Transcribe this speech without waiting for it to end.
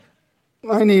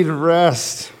I need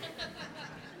rest.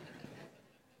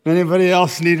 Anybody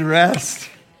else need rest?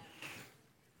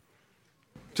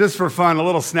 Just for fun, a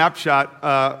little snapshot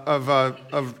of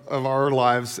our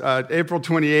lives. April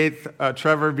 28th,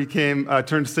 Trevor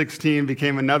turned 16,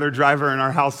 became another driver in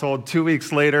our household. 2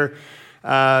 weeks later,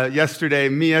 yesterday,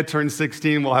 Mia turned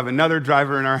 16. We'll have another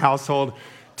driver in our household.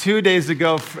 2 days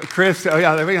ago, Chris, oh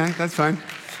yeah, there we go, that's fine.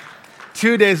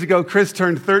 2 days ago, Chris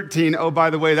turned 13. Oh, by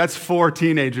the way, that's 4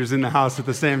 teenagers in the house at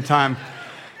the same time.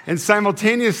 And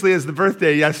simultaneously, as the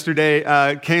birthday yesterday,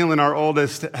 Kaylin, our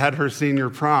oldest, had her senior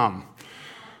prom.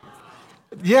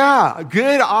 Yeah,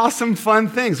 good, awesome, fun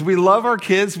things. We love our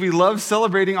kids. We love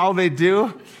celebrating all they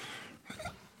do.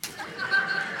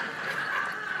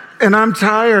 And I'm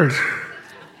tired.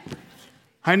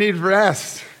 I need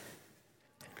rest.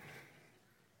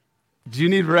 Do you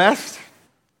need rest?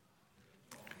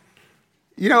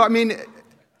 You know, I mean,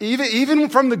 even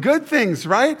from the good things,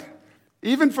 right?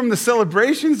 Even from the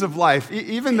celebrations of life,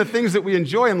 even the things that we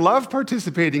enjoy and love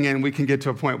participating in, we can get to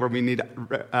a point where we need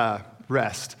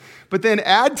rest. But then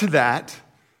add to that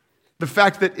the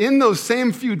fact that in those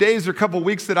same few days or couple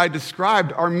weeks that I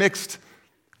described are mixed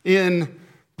in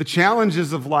the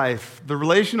challenges of life, the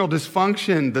relational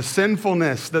dysfunction, the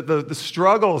sinfulness, the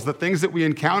struggles, the things that we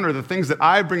encounter, the things that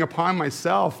I bring upon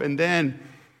myself, and then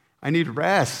I need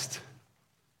rest.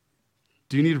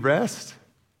 Do you need rest?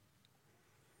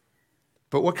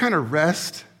 But what kind of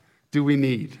rest do we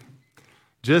need?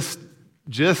 Just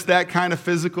that kind of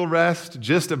physical rest?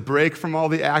 Just a break from all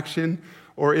the action?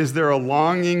 Or is there a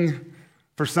longing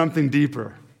for something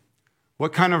deeper?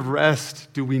 What kind of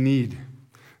rest do we need?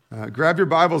 Grab your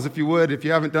Bibles, if you would, if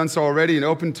you haven't done so already, and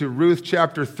open to Ruth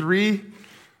chapter 3.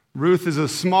 Ruth is a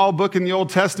small book in the Old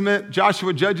Testament.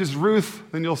 Joshua, Judges, Ruth.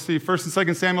 Then you'll see 1st and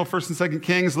 2nd Samuel, 1st and 2nd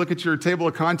Kings. Look at your table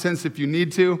of contents if you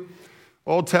need to.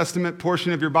 Old Testament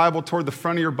portion of your Bible toward the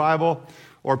front of your Bible,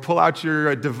 or pull out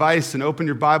your device and open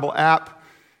your Bible app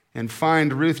and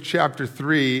find Ruth chapter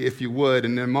 3, if you would.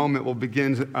 And in a moment, we'll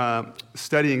begin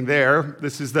studying there.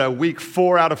 This is the week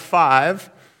 4 out of 5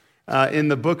 in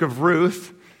the book of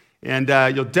Ruth. And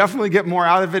you'll definitely get more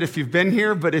out of it if you've been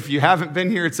here, but if you haven't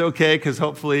been here, it's okay, because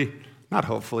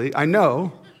I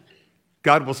know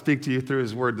God will speak to you through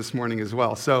his word this morning as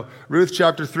well. So Ruth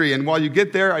chapter 3, and while you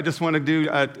get there, I just want to do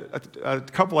a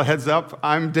couple of heads up.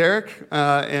 I'm Derek,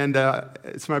 and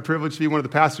it's my privilege to be one of the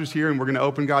pastors here, and we're going to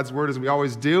open God's word as we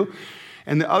always do.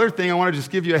 And the other thing, I want to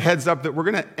just give you a heads up that we're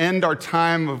going to end our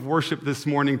time of worship this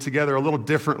morning together a little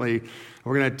differently.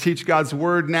 We're going to teach God's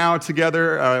word now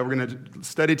together. We're going to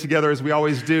study together as we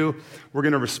always do. We're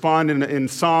going to respond in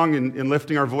song and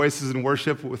lifting our voices in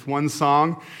worship with one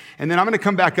song. And then I'm going to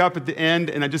come back up at the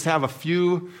end, and I just have a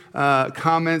few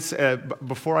comments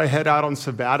before I head out on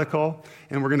sabbatical.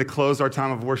 And we're going to close our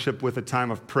time of worship with a time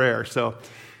of prayer. So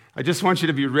I just want you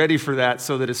to be ready for that,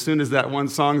 so that as soon as that one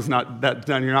song's not that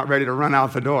done, you're not ready to run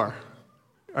out the door.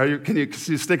 Can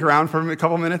you stick around for a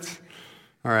couple minutes?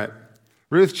 All right.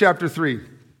 Ruth chapter 3.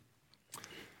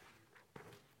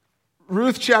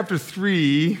 Ruth chapter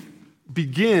 3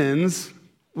 begins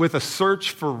with a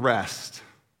search for rest.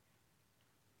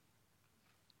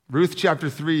 Ruth chapter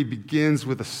 3 begins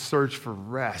with a search for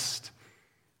rest.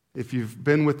 If you've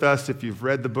been with us, if you've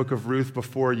read the book of Ruth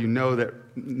before, you know that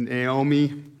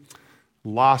Naomi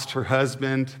lost her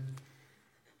husband.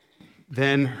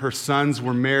 Then her sons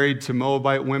were married to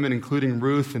Moabite women, including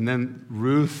Ruth, and then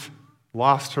Ruth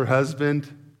lost her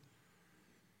husband.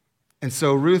 And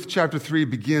so Ruth chapter 3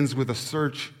 begins with a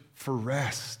search for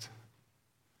rest.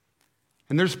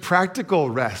 And there's practical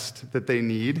rest that they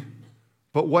need,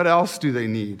 but what else do they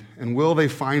need? And will they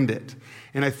find it?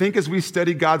 And I think as we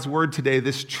study God's word today,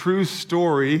 this true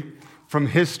story from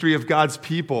history of God's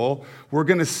people, we're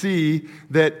going to see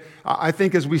that, I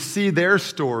think as we see their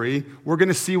story, we're going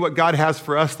to see what God has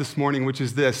for us this morning, which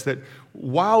is this, that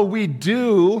while we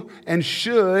do and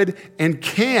should and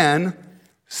can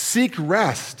seek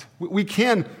rest, we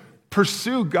can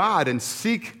pursue God and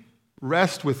seek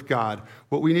rest with God.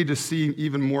 What we need to see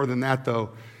even more than that, though,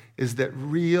 is that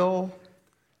real,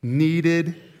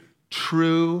 needed,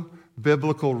 true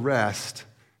biblical rest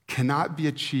cannot be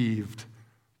achieved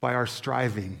by our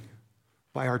striving,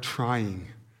 by our trying,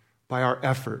 by our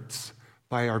efforts,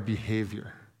 by our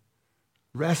behavior.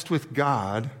 Rest with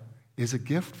God is a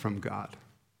gift from God.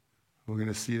 We're going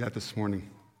to see that this morning.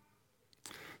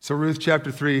 So Ruth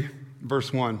chapter 3,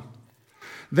 verse 1.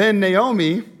 Then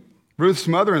Naomi, Ruth's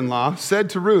mother-in-law,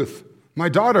 said to Ruth, "My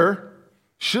daughter,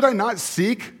 should I not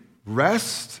seek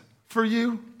rest for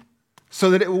you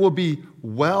so that it will be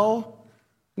well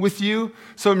with you.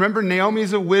 So remember,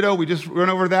 Naomi's a widow. We just went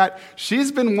over that.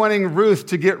 She's been wanting Ruth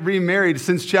to get remarried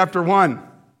since chapter 1.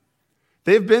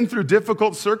 They've been through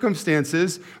difficult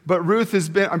circumstances, but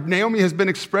Naomi has been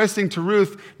expressing to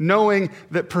Ruth, knowing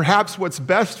that perhaps what's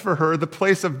best for her, the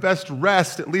place of best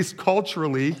rest, at least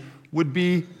culturally, would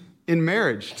be in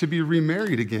marriage, to be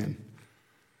remarried again.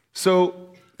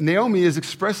 So Naomi is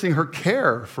expressing her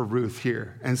care for Ruth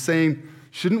here and saying,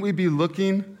 shouldn't we be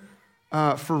looking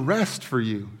for rest for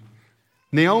you?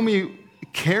 Naomi,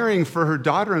 caring for her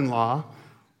daughter-in-law,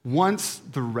 wants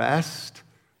the rest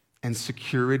and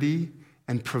security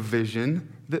and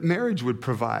provision that marriage would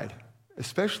provide,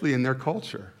 especially in their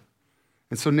culture.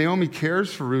 And so Naomi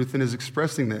cares for Ruth and is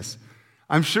expressing this.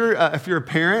 I'm sure if you're a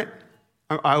parent,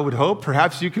 I would hope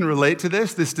perhaps you can relate to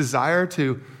this desire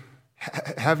to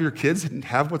have your kids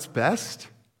have what's best,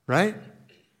 right?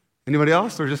 Anybody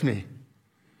else or just me?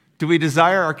 Do we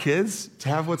desire our kids to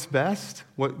have what's best,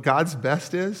 what God's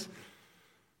best is?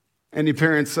 Any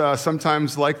parents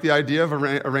sometimes like the idea of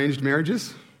arranged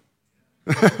marriages?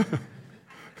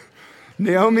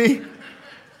 Naomi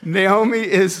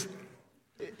has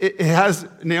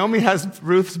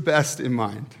Ruth's best in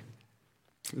mind.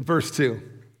 Verse 2.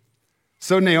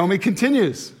 So Naomi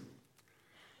continues,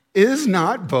 is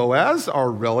not Boaz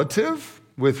our relative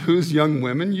with whose young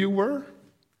women you were?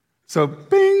 So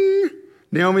bing,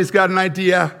 Naomi's got an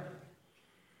idea.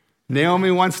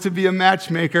 Naomi wants to be a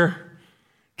matchmaker.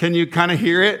 Can you kind of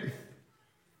hear it?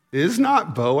 Is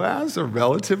not Boaz a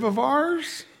relative of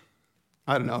ours?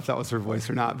 I don't know if that was her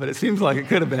voice or not, but it seems like it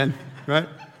could have been, right?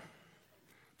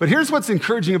 But here's what's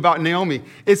encouraging about Naomi.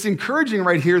 It's encouraging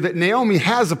right here that Naomi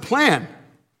has a plan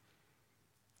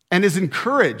and is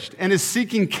encouraged and is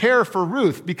seeking care for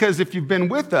Ruth. Because if you've been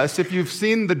with us, if you've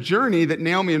seen the journey that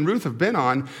Naomi and Ruth have been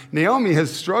on, Naomi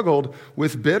has struggled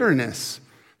with bitterness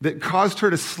that caused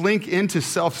her to slink into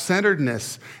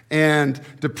self-centeredness and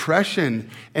depression.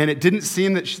 And it didn't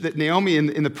seem that Naomi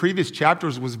in the previous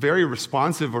chapters was very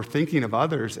responsive or thinking of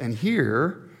others. And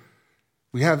here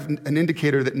we have an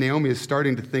indicator that Naomi is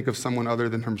starting to think of someone other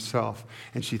than herself.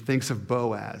 And she thinks of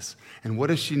Boaz. And what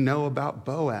does she know about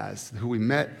Boaz, who we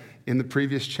met in the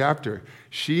previous chapter?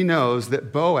 She knows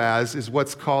that Boaz is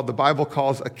what's called, the Bible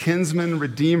calls a kinsman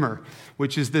redeemer,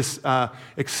 which is this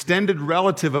extended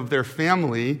relative of their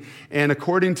family. And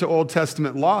according to Old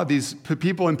Testament law, these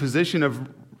people in position of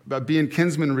being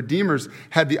kinsman redeemers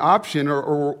had the option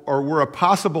or were a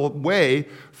possible way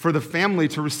for the family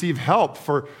to receive help,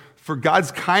 for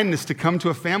God's kindness to come to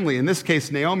a family. In this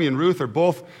case, Naomi and Ruth are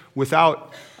both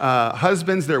without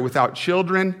husbands, they're without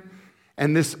children.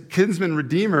 And this kinsman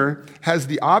redeemer has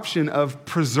the option of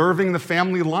preserving the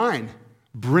family line,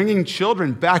 bringing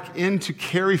children back in to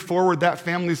carry forward that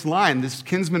family's line. This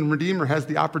kinsman redeemer has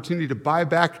the opportunity to buy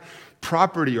back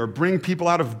property or bring people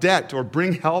out of debt or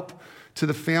bring help to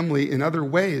the family in other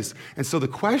ways. And so the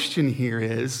question here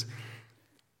is,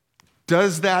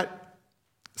 does that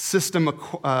system,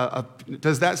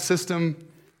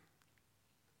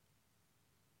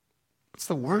 what's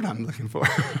the word I'm looking for?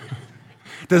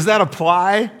 Does that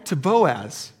apply to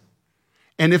Boaz?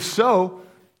 And if so,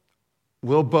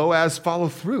 will Boaz follow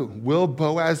through? Will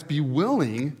Boaz be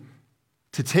willing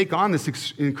to take on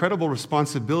this incredible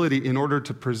responsibility in order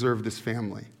to preserve this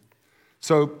family?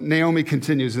 So Naomi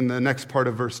continues in the next part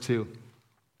of verse 2.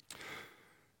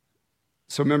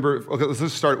 So remember, okay,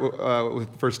 let's start with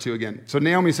verse 2 again. So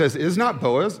Naomi says, is not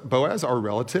Boaz our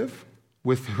relative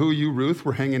with who you, Ruth,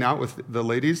 were hanging out with the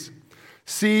ladies?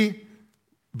 See,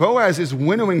 Boaz is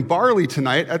winnowing barley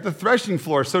tonight at the threshing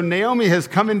floor. So Naomi has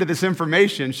come into this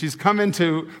information. She's come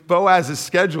into Boaz's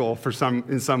schedule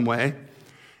in some way.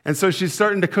 And so she's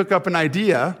starting to cook up an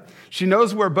idea. She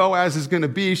knows where Boaz is going to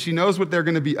be. She knows what they're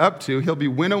going to be up to. He'll be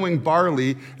winnowing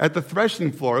barley at the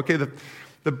threshing floor. Okay,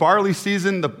 the barley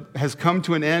season has come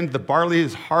to an end. The barley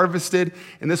is harvested.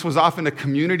 And this was often a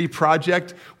community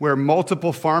project where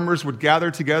multiple farmers would gather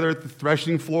together at the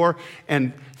threshing floor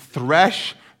and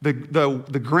thresh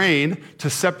the grain to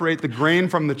separate the grain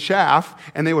from the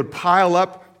chaff, and they would pile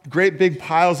up great big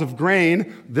piles of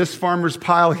grain, this farmer's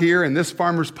pile here and this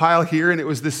farmer's pile here, and it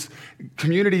was this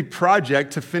community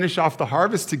project to finish off the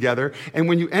harvest together. And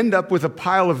when you end up with a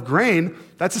pile of grain,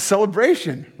 that's a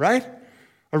celebration, right?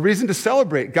 A reason to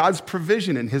celebrate God's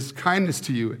provision and his kindness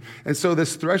to you. And so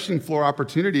this threshing floor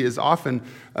opportunity is often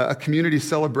a community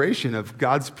celebration of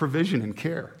God's provision and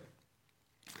care.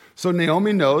 So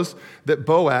Naomi knows that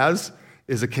Boaz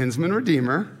is a kinsman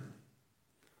redeemer.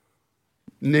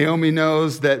 Naomi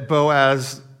knows that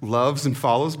Boaz loves and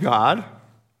follows God.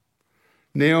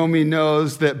 Naomi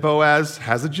knows that Boaz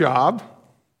has a job.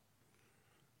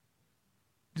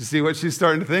 Do you see what she's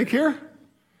starting to think here?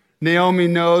 Naomi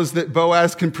knows that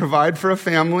Boaz can provide for a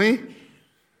family.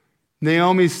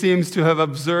 Naomi seems to have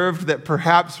observed that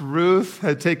perhaps Ruth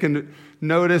had taken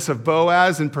notice of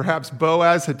Boaz, and perhaps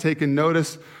Boaz had taken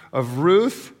notice of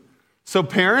Ruth. So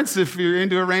parents, if you're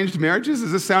into arranged marriages,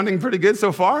 is this sounding pretty good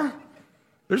so far?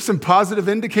 There's some positive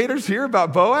indicators here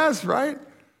about Boaz, right?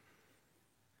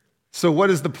 So what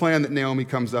is the plan that Naomi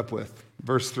comes up with?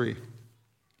 Verse 3.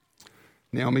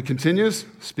 Naomi continues,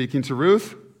 speaking to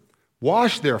Ruth,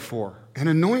 "Wash, therefore, and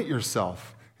anoint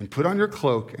yourself, and put on your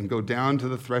cloak, and go down to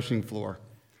the threshing floor.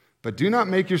 But do not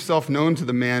make yourself known to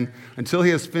the man until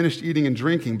he has finished eating and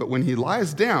drinking. But when he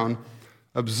lies down,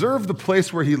 observe the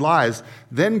place where he lies.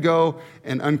 Then go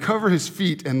and uncover his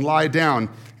feet and lie down,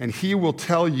 and he will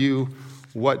tell you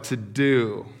what to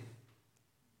do."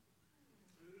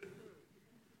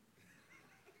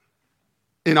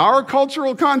 In our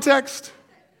cultural context,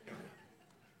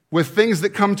 with things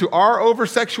that come to our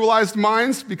over-sexualized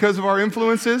minds because of our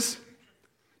influences,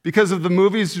 because of the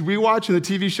movies we watch and the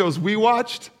TV shows we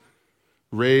watched,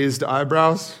 raised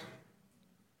eyebrows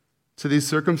to these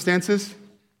circumstances.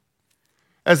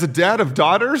 As a dad of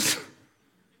daughters,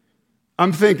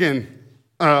 I'm thinking,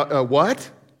 what?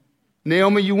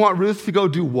 Naomi, you want Ruth to go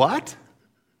do what?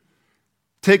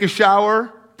 Take a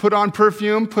shower, put on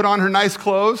perfume, put on her nice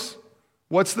clothes.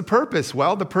 What's the purpose?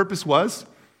 Well, the purpose was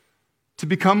to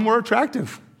become more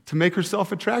attractive, to make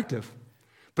herself attractive.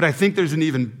 But I think there's an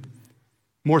even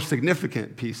more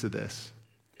significant piece of this.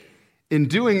 In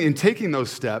taking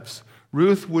those steps,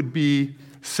 Ruth would be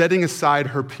setting aside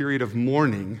her period of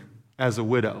mourning as a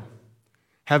widow.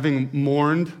 Having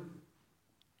mourned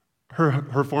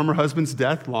her former husband's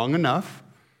death long enough,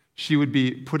 she would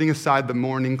be putting aside the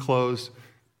mourning clothes,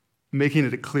 making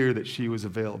it clear that she was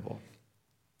available.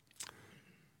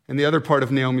 And the other part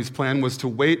of Naomi's plan was to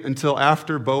wait until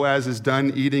after Boaz is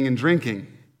done eating and drinking.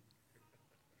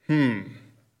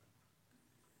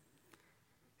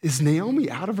 Is Naomi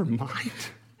out of her mind?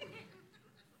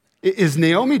 Is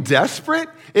Naomi desperate?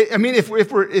 I mean, if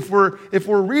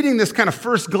we're reading this kind of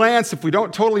first glance, if we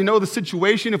don't totally know the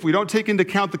situation, if we don't take into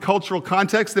account the cultural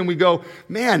context, then we go,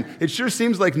 man, it sure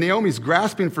seems like Naomi's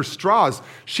grasping for straws.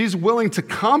 She's willing to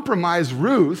compromise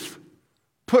Ruth,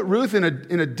 put Ruth in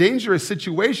a dangerous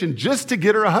situation just to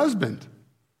get her a husband.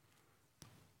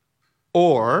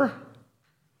 Or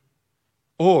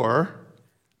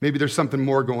maybe there's something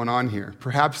more going on here.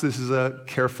 Perhaps this is a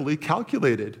carefully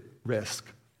calculated risk.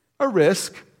 A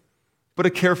risk, but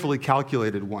a carefully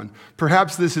calculated one.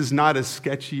 Perhaps this is not as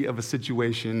sketchy of a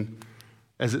situation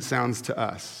as it sounds to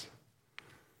us.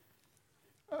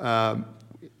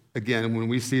 Again, when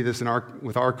we see this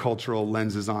with our cultural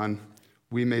lenses on,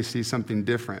 we may see something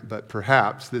different, but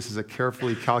perhaps this is a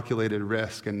carefully calculated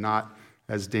risk and not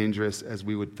as dangerous as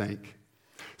we would think.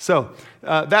 So,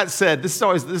 that said, this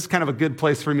is kind of a good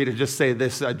place for me to just say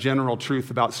this general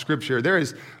truth about Scripture. There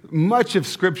is much of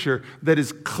Scripture that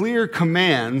is clear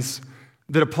commands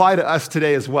that apply to us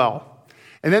today as well.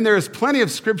 And then there is plenty of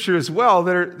Scripture as well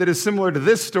that is similar to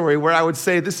this story, where I would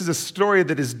say this is a story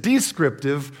that is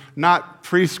descriptive, not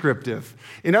prescriptive.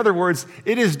 In other words,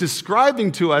 it is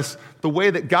describing to us the way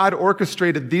that God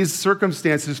orchestrated these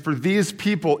circumstances for these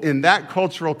people in that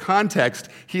cultural context.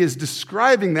 He is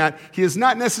describing that. He is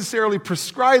not necessarily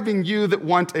prescribing you that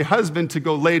want a husband to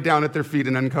go lay down at their feet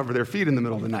and uncover their feet in the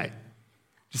middle of the night.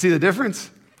 You see the difference?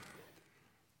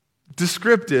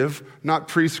 Descriptive, not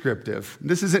prescriptive.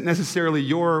 This isn't necessarily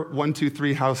your 1, 2,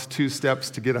 3 house 2 steps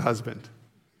to get a husband.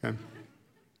 Okay?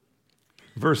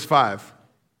 Verse 5.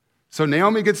 So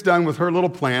Naomi gets done with her little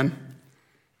plan,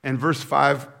 and verse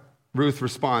 5, Ruth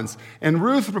responds. And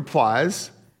Ruth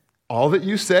replies, "All that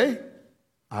you say,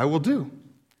 I will do."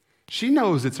 She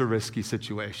knows it's a risky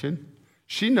situation.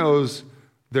 She knows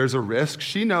there's a risk.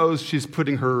 She knows she's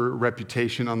putting her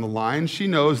reputation on the line. She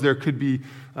knows there could be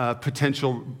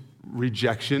potential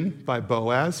rejection by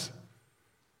Boaz.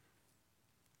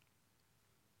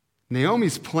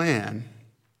 Naomi's plan,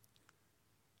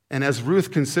 and as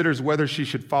Ruth considers whether she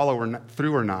should follow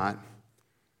through or not,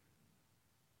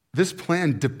 this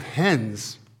plan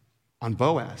depends on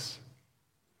Boaz.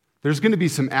 There's going to be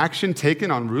some action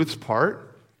taken on Ruth's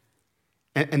part,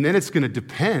 and then it's going to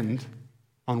depend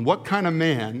on what kind of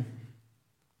man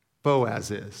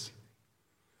Boaz is.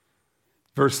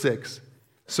 Verse 6.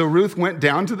 So Ruth went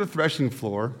down to the threshing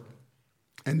floor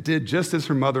and did just as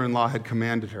her mother-in-law had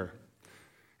commanded her.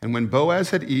 And when Boaz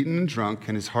had eaten and drunk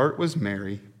and his heart was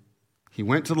merry, he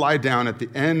went to lie down at the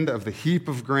end of the heap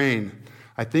of grain.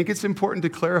 I think it's important to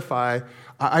clarify,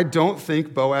 I don't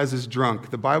think Boaz is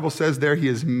drunk. The Bible says there he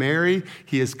is merry,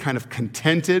 he is kind of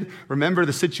contented. Remember,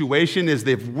 the situation is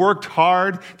they've worked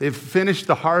hard, they've finished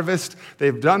the harvest,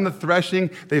 they've done the threshing,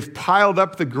 they've piled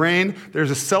up the grain. There's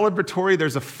a celebratory,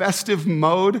 there's a festive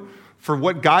mode for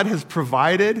what God has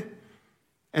provided.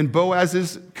 And Boaz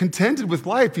is contented with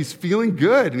life. He's feeling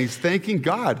good, and he's thanking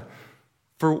God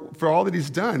for all that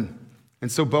he's done.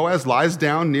 And so Boaz lies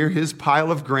down near his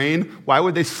pile of grain. Why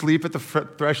would they sleep at the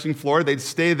threshing floor? They'd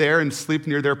stay there and sleep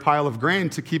near their pile of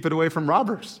grain to keep it away from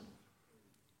robbers.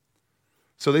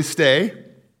 So they stay.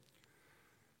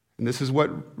 And this is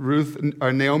what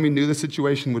Naomi knew the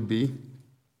situation would be.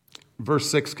 Verse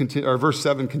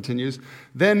 7 continues.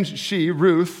 Then she,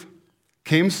 Ruth,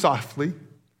 came softly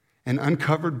and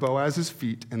uncovered Boaz's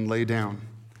feet and lay down.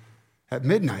 At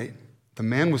midnight, the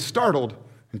man was startled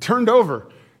and turned over.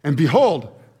 And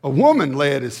behold, a woman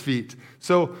lay at his feet.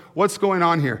 So what's going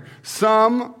on here?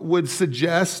 Some would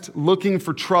suggest looking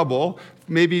for trouble,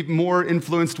 maybe more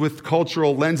influenced with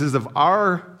cultural lenses of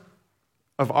our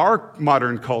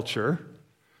modern culture.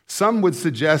 Some would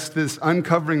suggest this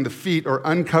uncovering the feet or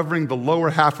uncovering the lower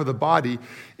half of the body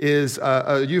is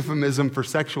a euphemism for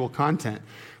sexual content.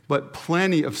 But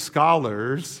plenty of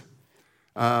scholars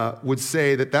would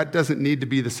say that doesn't need to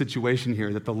be the situation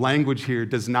here, that the language here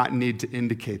does not need to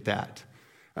indicate that.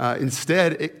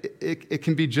 Instead, it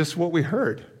can be just what we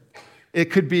heard.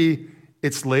 It could be,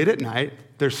 it's late at night,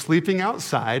 they're sleeping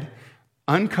outside,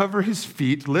 uncover his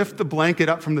feet, lift the blanket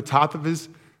up from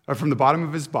the bottom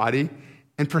of his body,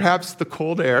 and perhaps the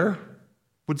cold air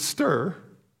would stir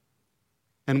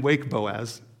and wake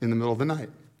Boaz in the middle of the night.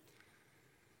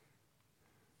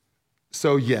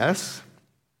 So yes,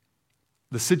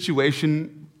 the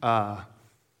situation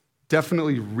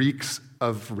definitely reeks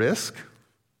of risk.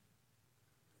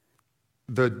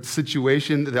 The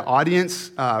situation, the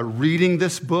audience reading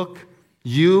this book,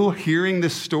 you hearing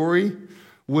this story,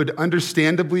 would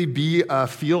understandably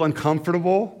feel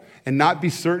uncomfortable and not be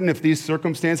certain if these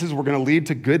circumstances were going to lead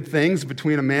to good things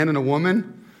between a man and a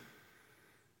woman.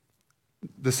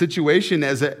 The situation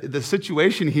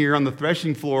here on the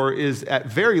threshing floor is at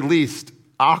very least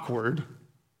awkward.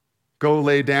 Go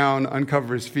lay down,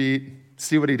 uncover his feet,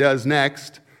 see what he does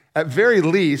next. At very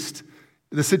least,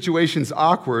 the situation's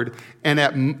awkward, and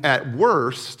at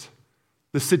worst,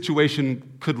 the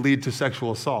situation could lead to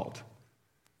sexual assault.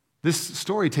 This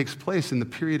story takes place in the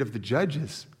period of the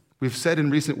Judges. We've said in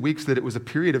recent weeks that it was a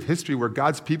period of history where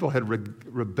God's people had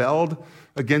rebelled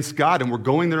against God and were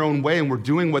going their own way and were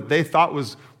doing what they thought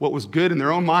was what was good in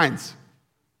their own minds.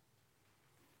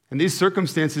 And these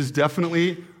circumstances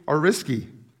definitely are risky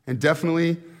and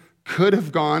definitely could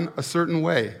have gone a certain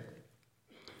way.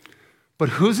 But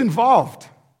who's involved?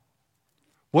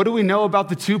 What do we know about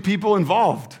the two people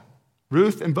involved,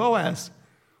 Ruth and Boaz?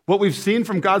 What we've seen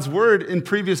from God's word in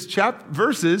previous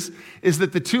verses is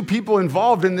that the two people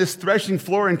involved in this threshing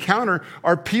floor encounter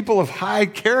are people of high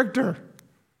character,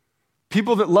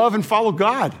 people that love and follow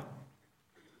God.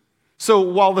 So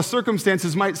while the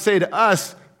circumstances might say to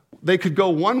us they could go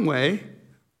one way,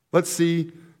 let's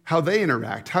see how they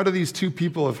interact. How do these two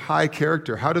people of high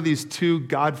character, how do these two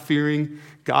God-fearing,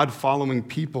 God-following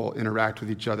people interact with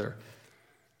each other?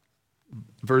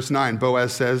 Verse 9,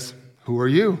 Boaz says, "Who are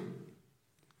you?"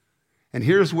 And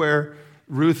here's where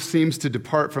Ruth seems to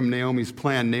depart from Naomi's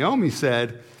plan. Naomi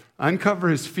said, uncover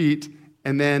his feet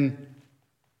and then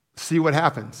see what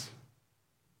happens.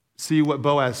 See what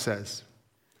Boaz says.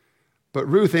 But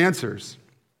Ruth answers,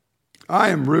 "I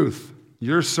am Ruth,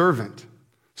 your servant.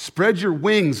 Spread your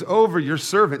wings over your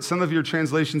servant." Some of your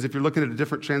translations, if you're looking at a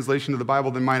different translation of the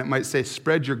Bible than mine, it might say,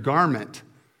 "Spread your garment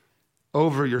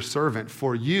over your servant.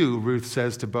 For you," Ruth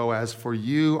says to Boaz, "for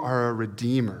you are a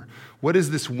redeemer." What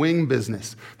is this wing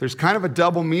business? There's kind of a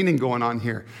double meaning going on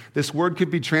here. This word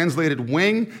could be translated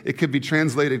wing. It could be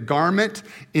translated garment.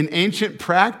 In ancient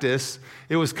practice,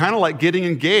 it was kind of like getting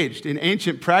engaged. In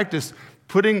ancient practice,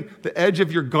 putting the edge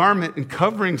of your garment and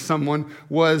covering someone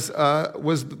was an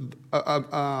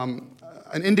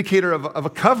indicator of a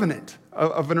covenant,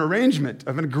 of an arrangement,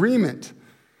 of an agreement.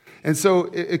 And so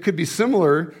it could be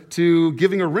similar to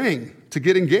giving a ring to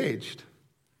get engaged.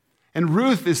 And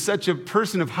Ruth is such a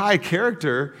person of high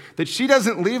character that she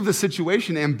doesn't leave the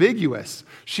situation ambiguous.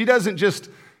 She doesn't just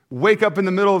wake up in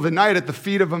the middle of the night at the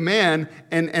feet of a man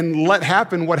and let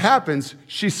happen what happens.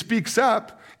 She speaks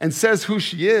up and says who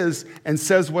she is and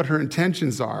says what her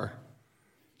intentions are.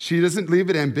 She doesn't leave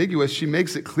it ambiguous. She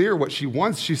makes it clear what she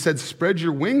wants. She said, "Spread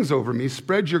your wings over me.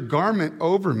 Spread your garment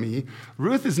over me."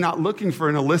 Ruth is not looking for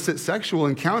an illicit sexual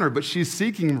encounter, but she's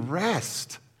seeking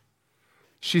rest.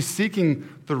 She's seeking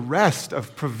the rest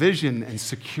of provision and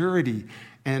security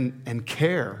and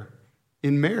care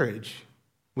in marriage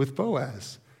with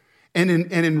Boaz. And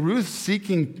in Ruth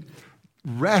seeking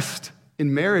rest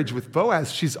in marriage with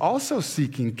Boaz, she's also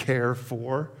seeking care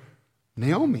for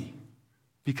Naomi,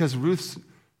 because Ruth's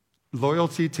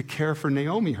loyalty to care for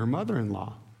Naomi, her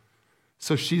mother-in-law.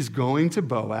 So she's going to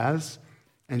Boaz,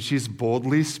 and she's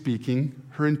boldly speaking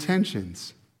her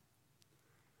intentions.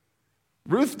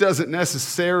 Ruth doesn't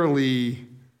necessarily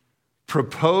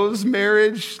propose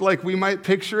marriage like we might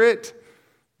picture it,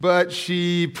 but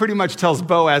she pretty much tells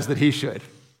Boaz that he should.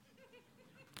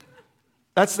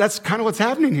 That's kind of what's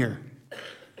happening here.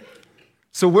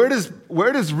 So where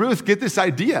does Ruth get this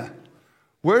idea?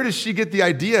 Where does she get the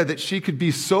idea that she could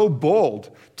be so bold,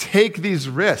 take these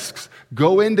risks,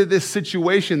 go into this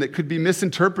situation that could be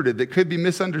misinterpreted, that could be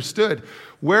misunderstood?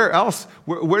 Where else,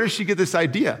 where does she get this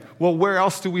idea? Well, where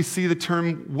else do we see the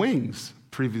term wings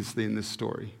previously in this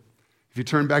story? If you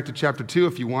turn back to chapter 2,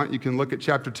 if you want, you can look at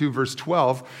chapter 2, verse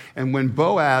 12. And when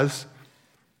Boaz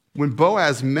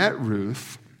met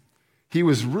Ruth, he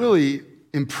was really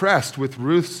impressed with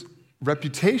Ruth's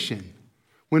reputation.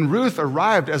 When Ruth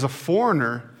arrived as a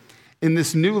foreigner in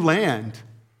this new land,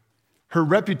 her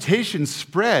reputation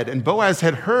spread, and Boaz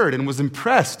had heard and was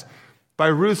impressed by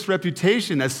Ruth's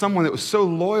reputation as someone that was so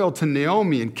loyal to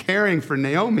Naomi and caring for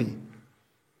Naomi.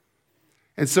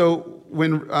 And so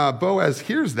when Boaz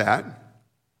hears that,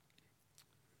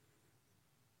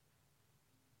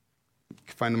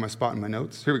 finding my spot in my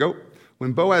notes. Here we go.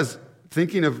 When Boaz,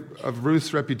 thinking of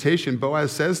Ruth's reputation,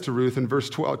 Boaz says to Ruth in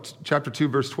verse 12, chapter 2,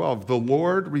 verse 12, "The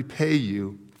Lord repay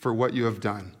you for what you have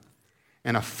done,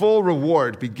 and a full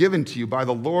reward be given to you by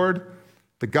the Lord,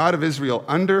 the God of Israel,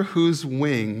 under whose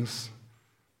wings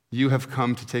you have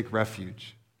come to take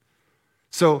refuge."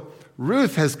 So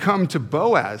Ruth has come to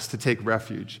Boaz to take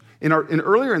refuge.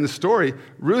 Earlier in the story,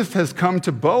 Ruth has come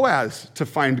to Boaz to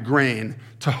find grain,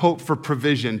 to hope for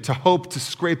provision, to hope to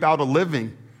scrape out a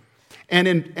living. And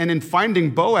in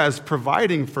finding Boaz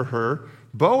providing for her,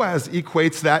 Boaz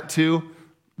equates that to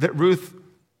that Ruth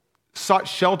sought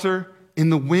shelter in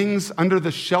the wings, under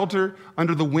the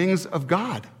wings of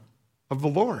God, of the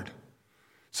Lord.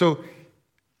 So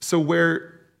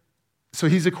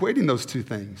he's equating those two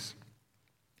things.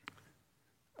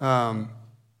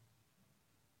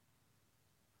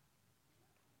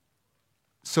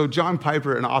 So John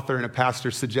Piper, an author and a pastor,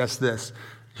 suggests this.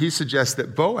 He suggests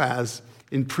that Boaz,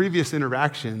 in previous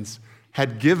interactions,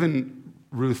 had given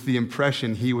Ruth the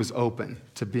impression he was open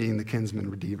to being the kinsman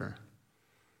redeemer.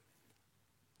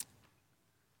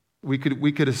 We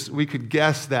could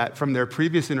guess that from their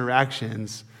previous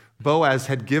interactions, Boaz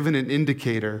had given an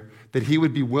indicator that he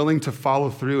would be willing to follow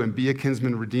through and be a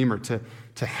kinsman redeemer, to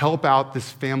help out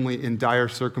this family in dire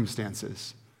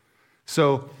circumstances.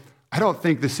 So I don't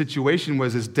think the situation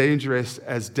was as dangerous,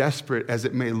 as desperate as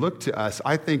it may look to us.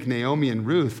 I think Naomi and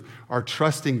Ruth are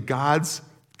trusting God's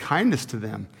kindness to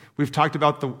them. We've talked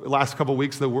about the last couple of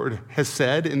weeks, the word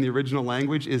hesed in the original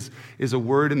language is a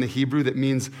word in the Hebrew that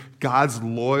means God's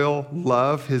loyal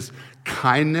love, his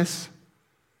kindness.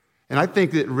 And I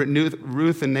think that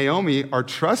Ruth and Naomi are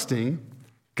trusting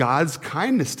God's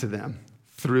kindness to them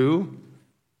through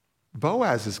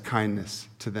Boaz's kindness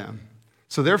to them.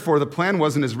 So therefore, the plan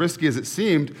wasn't as risky as it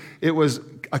seemed. It was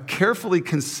a carefully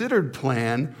considered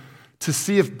plan to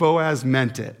see if Boaz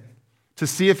meant it, to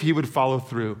see if he would follow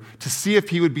through, to see if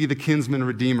he would be the kinsman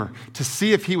redeemer, to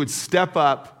see if he would step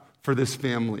up for this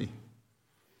family.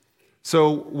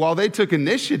 So while they took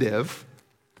initiative,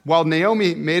 while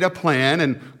Naomi made a plan,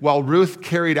 and while Ruth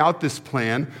carried out this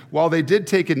plan, while they did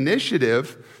take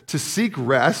initiative to seek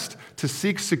rest, to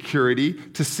seek security,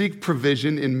 to seek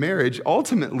provision in marriage,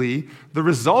 ultimately, the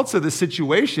results of the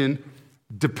situation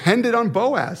depended on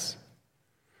Boaz.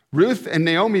 Ruth and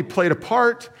Naomi played a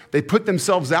part. They put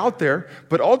themselves out there,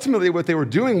 but ultimately what they were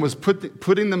doing was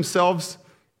putting themselves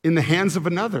in the hands of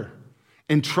another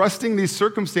and trusting these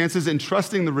circumstances and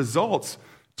trusting the results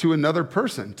to another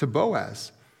person, to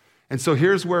Boaz. And so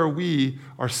here's where we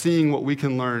are seeing what we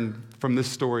can learn from this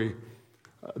story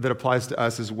that applies to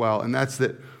us as well. And that's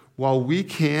that while we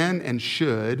can and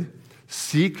should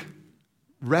seek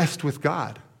rest with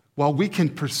God, while we can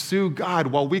pursue God,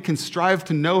 while we can strive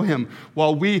to know him,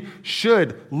 while we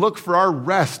should look for our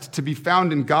rest to be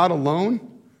found in God alone,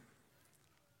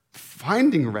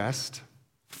 finding rest,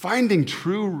 finding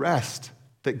true rest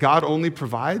that God only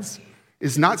provides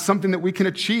is not something that we can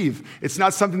achieve. It's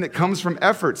not something that comes from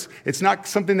efforts. It's not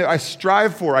something that I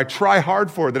strive for, I try hard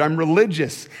for, that I'm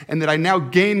religious, and that I now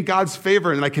gain God's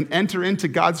favor and I can enter into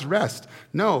God's rest.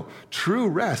 No, true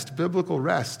rest, biblical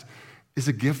rest, is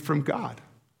a gift from God.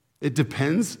 It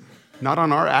depends not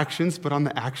on our actions, but on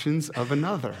the actions of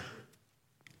another.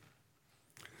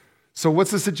 So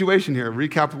what's the situation here?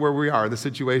 Recap where we are, the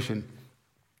situation.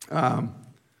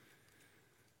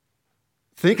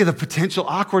 Think of the potential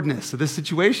awkwardness of this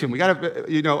situation. We got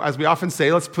to, as we often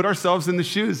say, let's put ourselves in the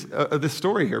shoes of this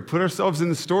story here. Put ourselves in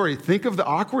the story. Think of the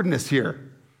awkwardness here.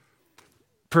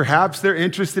 Perhaps they're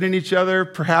interested in each other,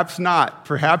 perhaps not.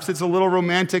 Perhaps it's a little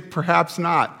romantic, perhaps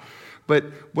not. But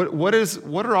what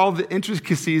are all the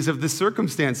intricacies of the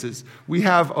circumstances? We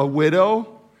have a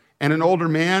widow and an older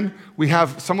man. We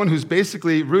have someone who's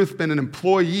basically, Ruth, been an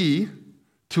employee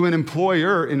to an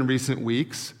employer in recent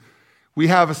weeks. We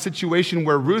have a situation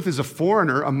where Ruth is a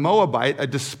foreigner, a Moabite, a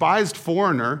despised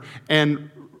foreigner, and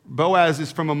Boaz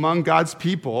is from among God's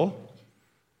people.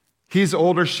 He's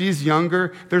older, she's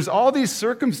younger. There's all these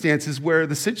circumstances where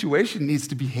the situation needs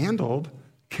to be handled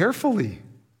carefully,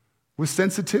 with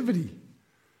sensitivity.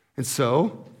 And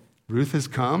so, Ruth has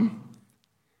come,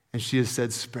 and she has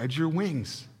said, spread your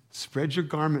wings, spread your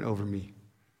garment over me,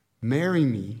 marry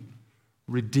me,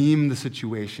 redeem the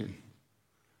situation.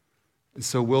 And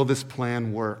so will this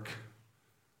plan work?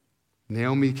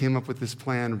 Naomi came up with this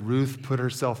plan. Ruth put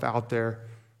herself out there,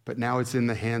 but now it's in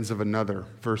the hands of another.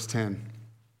 Verse 10.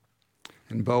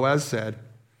 And Boaz said,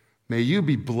 may you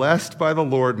be blessed by the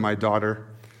Lord, my daughter.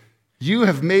 You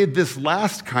have made this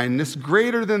last kindness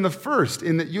greater than the first,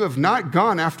 in that you have not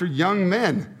gone after young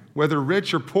men, whether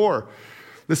rich or poor.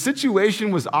 The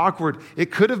situation was awkward. It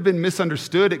could have been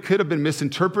misunderstood. It could have been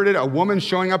misinterpreted. A woman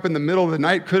showing up in the middle of the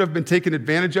night could have been taken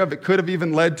advantage of. It could have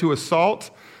even led to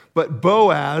assault. But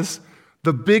Boaz,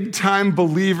 the big-time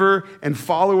believer and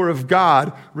follower of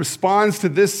God, responds to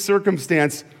this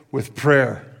circumstance with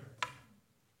prayer.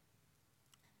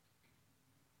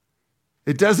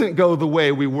 It doesn't go the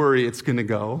way we worry it's going to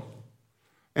go.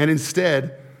 And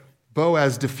instead,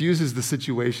 Boaz diffuses the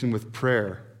situation with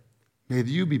prayer. May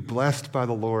you be blessed by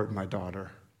the Lord, my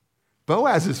daughter.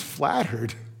 Boaz is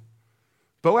flattered.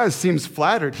 Boaz seems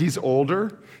flattered. He's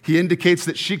older. He indicates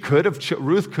that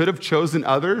Ruth could have chosen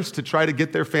others to try to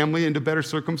get their family into better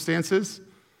circumstances.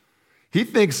 He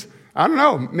thinks, I don't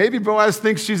know, maybe Boaz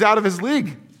thinks she's out of his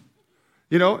league.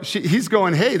 He's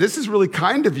going, hey, this is really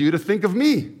kind of you to think of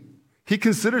me. He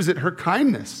considers it her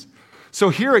kindness. So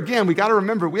here again, we got to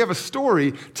remember, we have a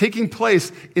story taking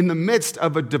place in the midst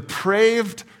of a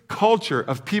depraved culture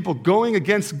of people going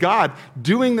against God,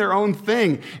 doing their own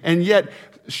thing, and yet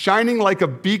shining like a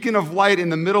beacon of light in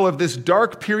the middle of this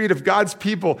dark period of God's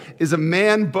people is a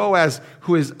man, Boaz,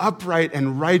 who is upright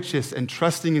and righteous and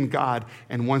trusting in God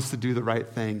and wants to do the right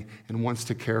thing and wants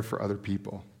to care for other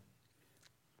people.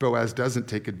 Boaz doesn't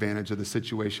take advantage of the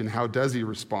situation. How does he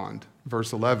respond?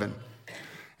 Verse 11.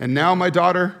 And now, my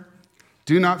daughter,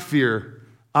 do not fear.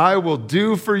 I will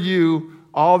do for you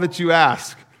all that you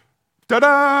ask.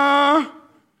 Ta-da!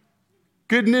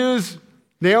 Good news.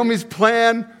 Naomi's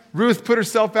plan. Ruth put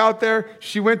herself out there.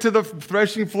 She went to the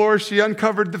threshing floor. She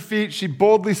uncovered the feet. She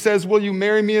boldly says, will you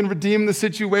marry me and redeem the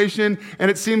situation?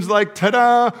 And it seems like,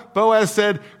 ta-da! Boaz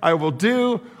said, I will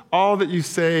do all that you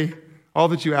say, all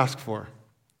that you ask for.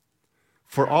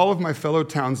 For all of my fellow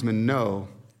townsmen know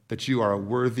that you are a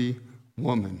worthy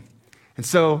woman. And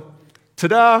so,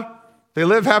 ta-da, they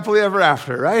live happily ever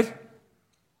after, right?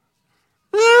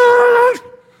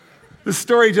 The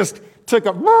story just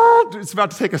it's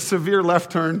about to take a severe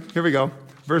left turn. Here we go.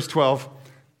 Verse 12.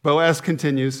 Boaz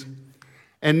continues.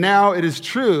 And now it is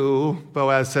true,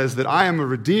 Boaz says, that I am a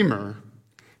redeemer,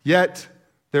 yet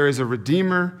there is a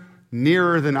redeemer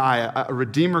nearer than I, a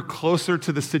redeemer closer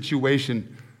to the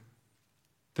situation.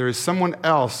 There is someone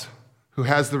else who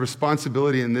has the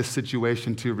responsibility in this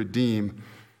situation to redeem.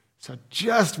 So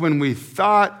just when we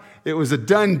thought it was a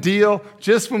done deal,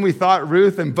 just when we thought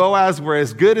Ruth and Boaz were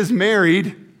as good as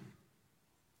married,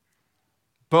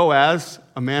 Boaz,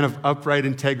 a man of upright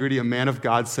integrity, a man of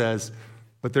God, says,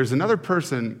 but there's another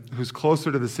person who's closer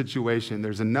to the situation.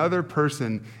 There's another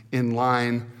person in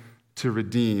line to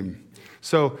redeem.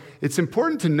 So it's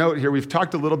important to note here, we've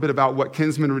talked a little bit about what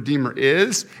kinsman redeemer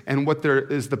is and what there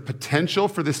is the potential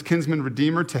for this kinsman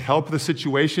redeemer to help the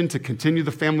situation, to continue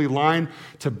the family line,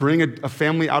 to bring a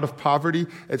family out of poverty,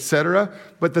 etc.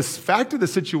 But the fact of the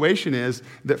situation is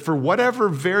that for whatever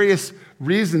various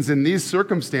reasons in these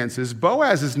circumstances,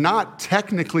 Boaz is not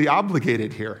technically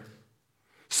obligated here.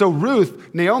 So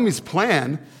Ruth, Naomi's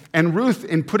plan, and Ruth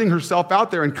in putting herself out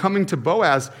there and coming to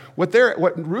Boaz, what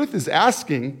Ruth is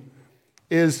asking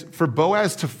is for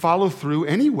Boaz to follow through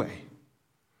anyway.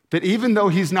 That even though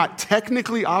he's not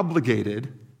technically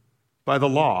obligated by the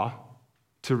law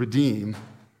to redeem,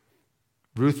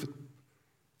 Ruth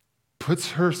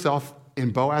puts herself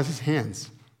in Boaz's hands,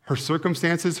 her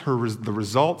circumstances, the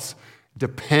results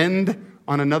depend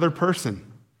on another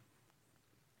person.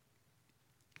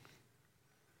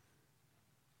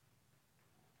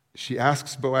 She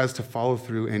asks Boaz to follow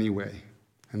through anyway.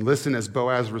 And listen as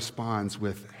Boaz responds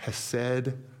with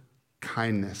hesed,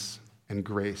 kindness, and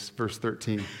grace. Verse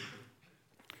 13.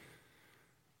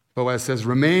 Boaz says,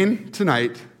 "Remain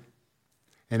tonight,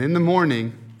 and in the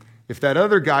morning, if that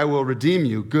other guy will redeem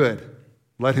you, good,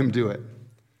 let him do it.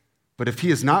 But if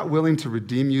he is not willing to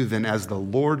redeem you, then as the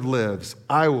Lord lives,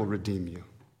 I will redeem you.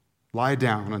 Lie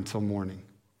down until morning."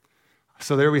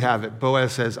 So there we have it.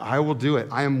 Boaz says, I will do it.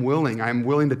 I am willing. I am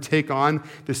willing to take on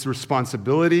this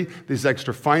responsibility, these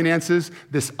extra finances,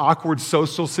 this awkward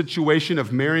social situation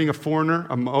of marrying a foreigner,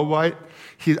 a Moabite.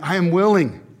 I am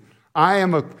willing.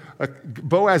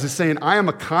 Boaz is saying, I am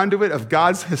a conduit of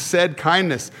God's hesed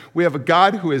kindness. We have a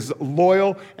God who is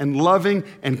loyal and loving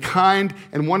and kind,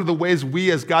 and one of the ways we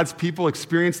as God's people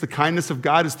experience the kindness of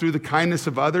God is through the kindness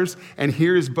of others, and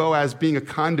here is Boaz being a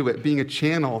conduit, being a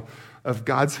channel of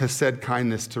God's hesed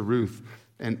kindness to Ruth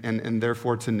and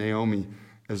therefore to Naomi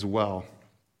as well.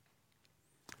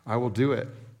 I will do it.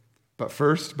 But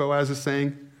first, Boaz is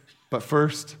saying,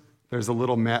 there's a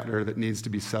little matter that needs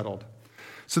to be settled.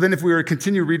 So then if we were to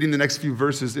continue reading the next few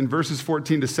verses, in verses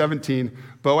 14 to 17,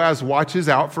 Boaz watches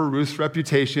out for Ruth's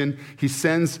reputation.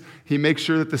 He makes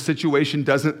sure that the situation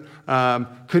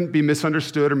couldn't be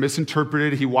misunderstood or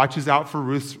misinterpreted. He watches out for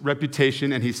Ruth's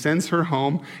reputation, and he sends her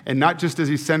home. And not just does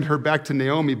he send her back to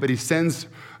Naomi, but he sends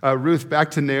Ruth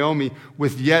back to Naomi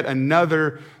with yet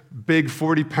another big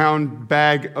 40-pound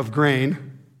bag of grain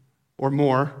or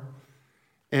more.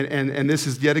 And this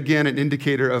is yet again an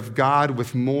indicator of God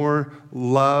with more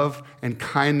love and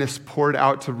kindness poured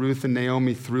out to Ruth and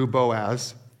Naomi through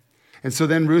Boaz. And so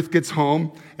then Ruth gets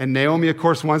home, and Naomi, of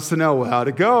course, wants to know, well, how'd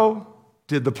it go?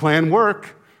 Did the plan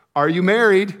work? Are you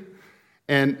married?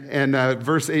 And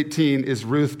verse 18 is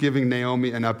Ruth giving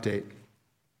Naomi an update.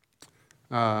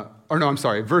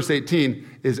 Verse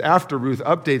 18 is after Ruth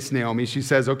updates Naomi. She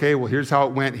says, okay, well, here's how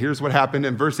it went. Here's what happened.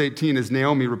 And verse 18 is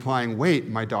Naomi replying, wait,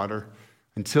 my daughter,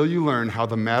 until you learn how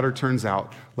the matter turns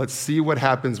out, let's see what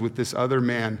happens with this other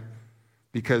man,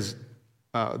 because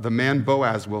the man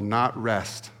Boaz will not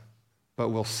rest, but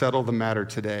will settle the matter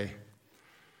today.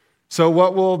 So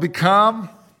what will become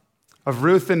of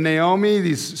Ruth and Naomi,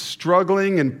 these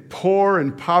struggling and poor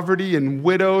and poverty and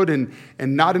widowed and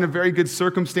not in a very good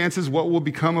circumstances? What will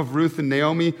become of Ruth and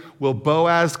Naomi? Will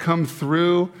Boaz come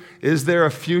through? Is there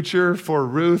a future for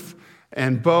Ruth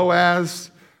and Boaz?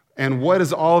 And what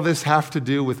does all this have to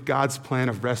do with God's plan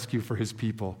of rescue for his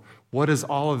people? What does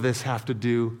all of this have to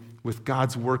do with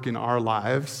God's work in our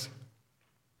lives?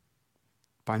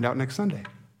 Find out next Sunday.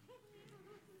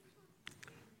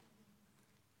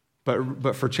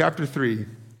 But for chapter 3,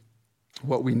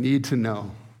 what we need to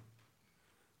know,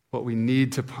 what we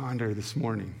need to ponder this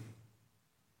morning,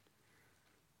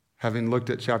 having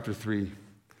looked at chapter 3,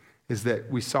 is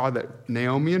that we saw that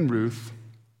Naomi and Ruth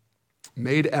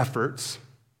made efforts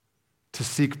to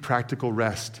seek practical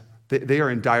rest. They are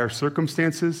in dire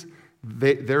circumstances.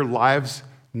 Their lives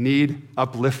need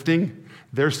uplifting.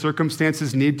 Their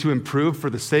circumstances need to improve for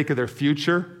the sake of their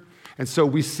future. And so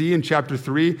we see in chapter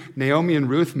 3, Naomi and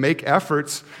Ruth make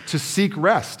efforts to seek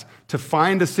rest, to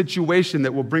find a situation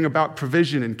that will bring about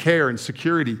provision and care and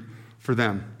security for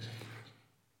them.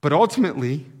 But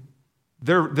ultimately,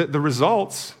 the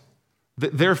results,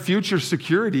 their future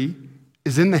security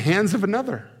is in the hands of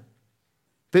another.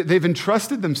 They've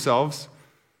entrusted themselves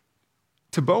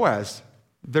to Boaz,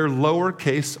 their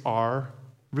lowercase r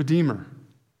redeemer.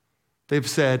 They've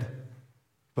said,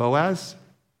 Boaz,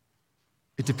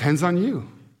 it depends on you.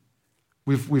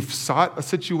 We've sought a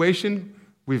situation,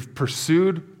 we've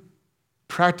pursued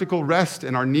practical rest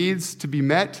and our needs to be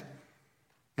met,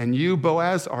 and you,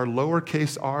 Boaz, our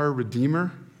lowercase r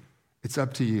redeemer, it's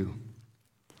up to you.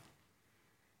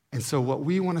 And so what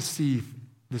we want to see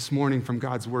this morning from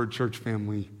God's word, church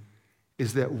family,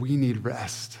 is that we need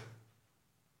rest.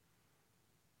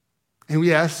 And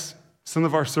yes, some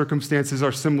of our circumstances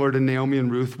are similar to Naomi and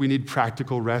Ruth. We need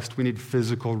practical rest. We need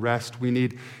physical rest. We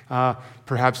need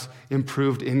perhaps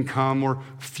improved income or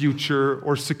future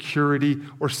or security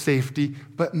or safety.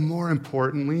 But more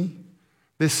importantly,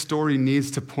 this story needs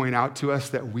to point out to us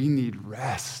that we need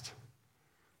rest,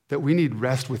 that we need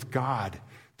rest with God,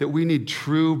 that we need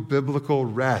true biblical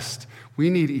rest.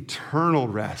 We need eternal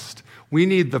rest. We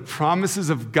need the promises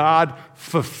of God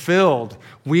fulfilled.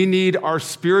 We need our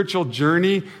spiritual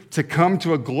journey to come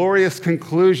to a glorious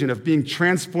conclusion of being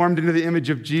transformed into the image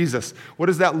of Jesus. What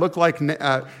does that look like in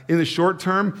the short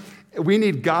term? We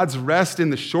need God's rest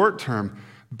in the short term,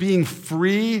 being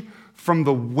free from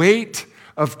the weight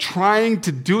of trying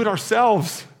to do it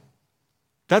ourselves.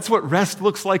 That's what rest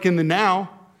looks like in the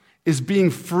now, is being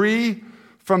free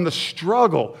from the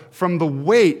struggle, from the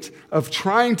weight of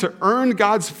trying to earn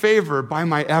God's favor by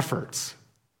my efforts.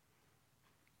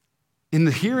 In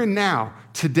the here and now,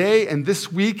 today and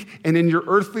this week and in your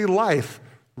earthly life,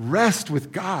 rest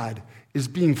with God is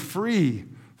being free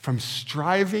from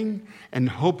striving and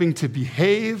hoping to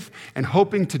behave and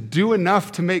hoping to do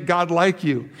enough to make God like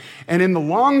you. And in the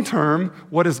long term,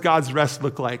 what does God's rest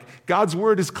look like? God's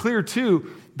word is clear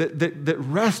too, that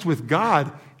rest with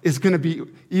God is going to be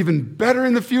even better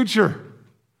in the future.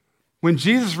 When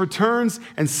Jesus returns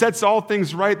and sets all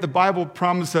things right, the Bible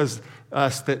promises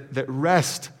us that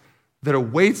rest that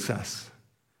awaits us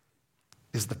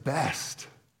is the best,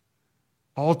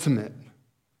 ultimate,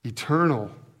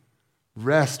 eternal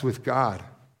rest with God.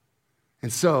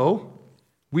 And so,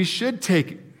 we should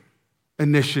take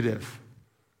initiative.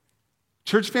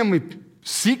 Church family,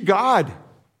 seek God.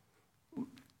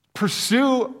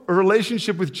 Pursue a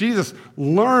relationship with Jesus.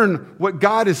 Learn what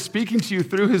God is speaking to you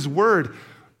through his word.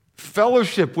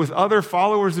 Fellowship with other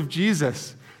followers of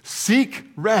Jesus. Seek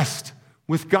rest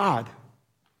with God.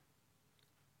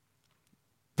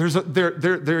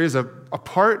 There is a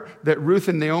part that Ruth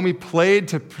and Naomi played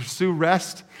to pursue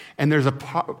rest, and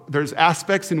there's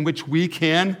aspects in which we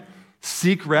can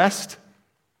seek rest.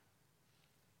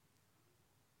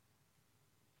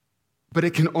 But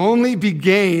it can only be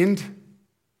gained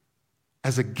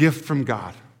as a gift from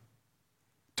God.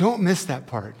 Don't miss that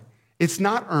part. It's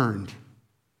not earned.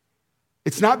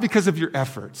 It's not because of your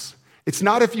efforts. It's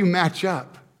not if you match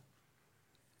up.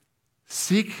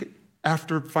 Seek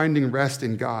after finding rest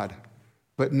in God,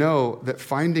 but know that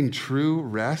finding true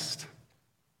rest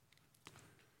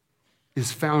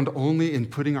is found only in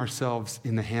putting ourselves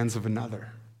in the hands of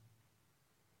another.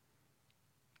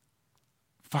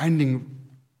 Finding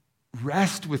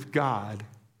rest with God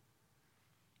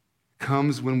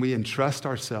comes when we entrust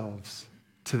ourselves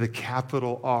to the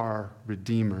capital R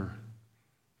Redeemer,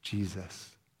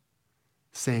 Jesus,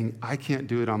 saying, I can't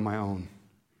do it on my own.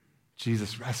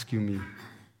 Jesus, rescue me.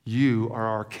 You are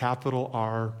our capital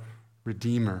R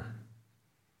Redeemer.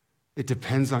 It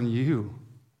depends on you.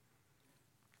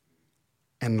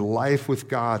 And life with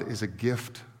God is a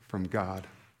gift from God.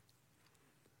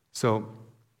 So,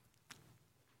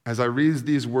 as I read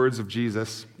these words of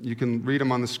Jesus, you can read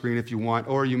them on the screen if you want,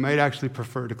 or you might actually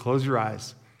prefer to close your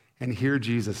eyes and hear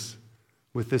Jesus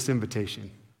with this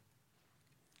invitation.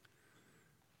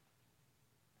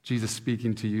 Jesus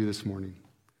speaking to you this morning.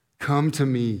 Come to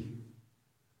me,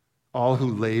 all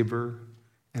who labor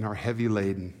and are heavy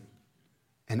laden,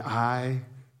 and I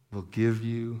will give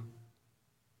you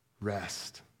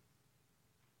rest.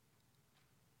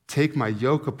 Take my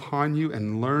yoke upon you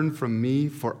and learn from me,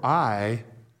 for I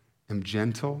am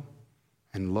gentle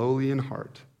and lowly in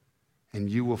heart, and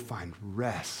you will find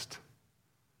rest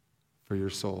for your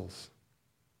souls.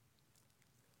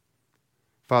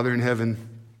 Father in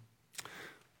heaven,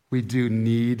 we do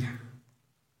need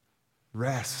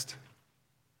rest.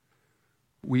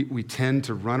 We tend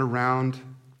to run around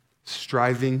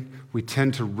striving. We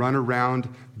tend to run around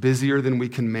busier than we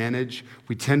can manage.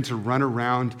 We tend to run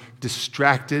around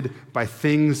distracted by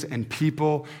things and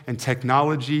people and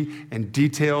technology and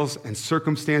details and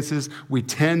circumstances. We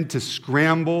tend to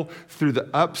scramble through the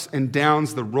ups and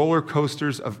downs, the roller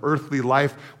coasters of earthly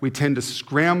life. We tend to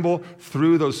scramble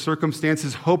through those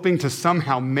circumstances, hoping to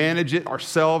somehow manage it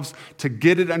ourselves, to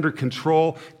get it under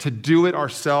control, to do it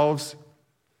ourselves.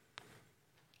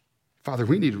 Father,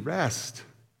 we need rest.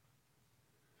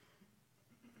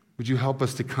 Would you help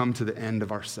us to come to the end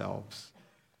of ourselves?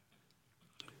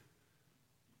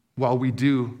 While we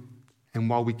do, and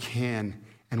while we can,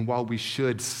 and while we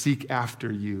should seek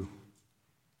after you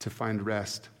to find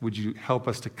rest, would you help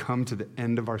us to come to the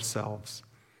end of ourselves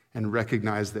and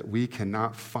recognize that we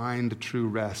cannot find true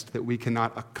rest, that we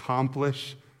cannot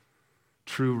accomplish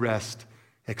true rest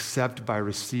except by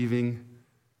receiving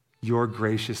your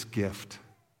gracious gift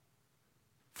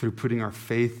through putting our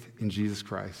faith in Jesus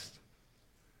Christ.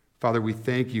 Father, we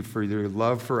thank you for your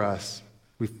love for us.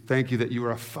 We thank you that you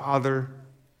are a Father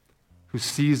who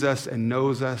sees us and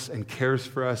knows us and cares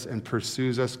for us and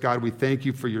pursues us. God, we thank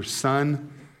you for your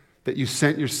Son, that you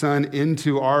sent your Son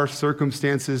into our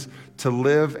circumstances to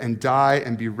live and die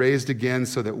and be raised again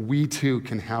so that we too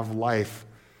can have life.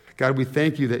 God, we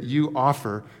thank you that you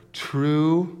offer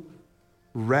true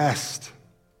rest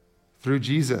through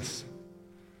Jesus.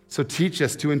 So teach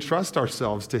us to entrust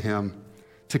ourselves to him,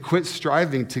 to quit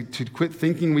striving, to quit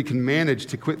thinking we can manage,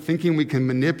 to quit thinking we can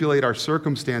manipulate our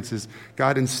circumstances.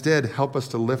 God, instead, help us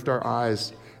to lift our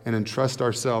eyes and entrust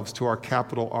ourselves to our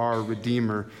capital R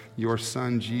Redeemer, your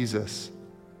Son, Jesus.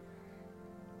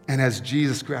 And as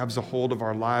Jesus grabs a hold of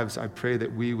our lives, I pray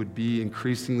that we would be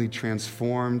increasingly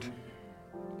transformed,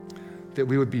 that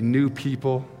we would be new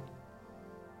people.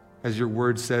 As your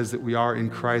word says that we are in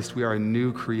Christ, we are a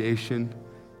new creation.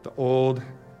 The old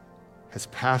has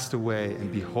passed away,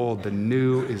 and behold, the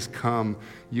new is come.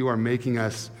 You are making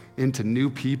us into new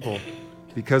people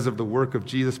because of the work of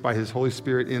Jesus by his Holy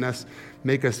Spirit in us.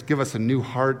 Give us a new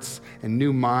hearts and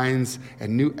new minds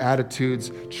and new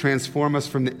attitudes. Transform us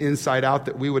from the inside out,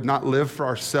 that we would not live for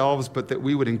ourselves, but that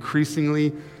we would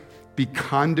increasingly be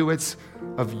conduits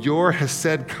of your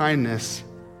hesed kindness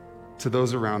to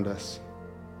those around us.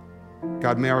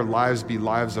 God, may our lives be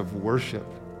lives of worship.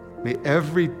 May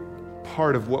every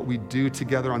part of what we do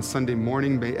together on Sunday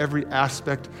morning, may every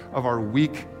aspect of our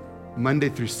week, Monday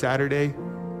through Saturday,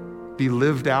 be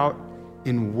lived out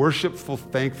in worshipful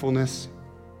thankfulness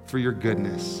for your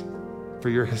goodness, for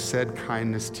your hesed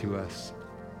kindness to us.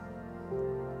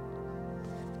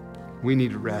 We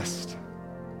need rest.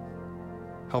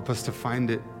 Help us to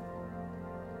find it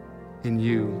in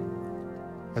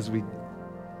you as we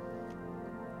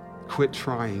quit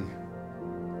trying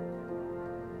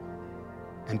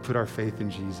and put our faith in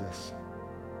Jesus.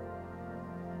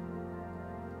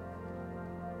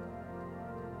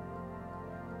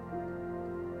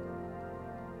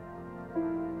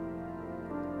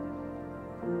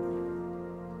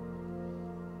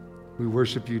 We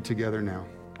worship you together now.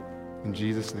 In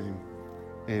Jesus' name,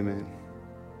 amen.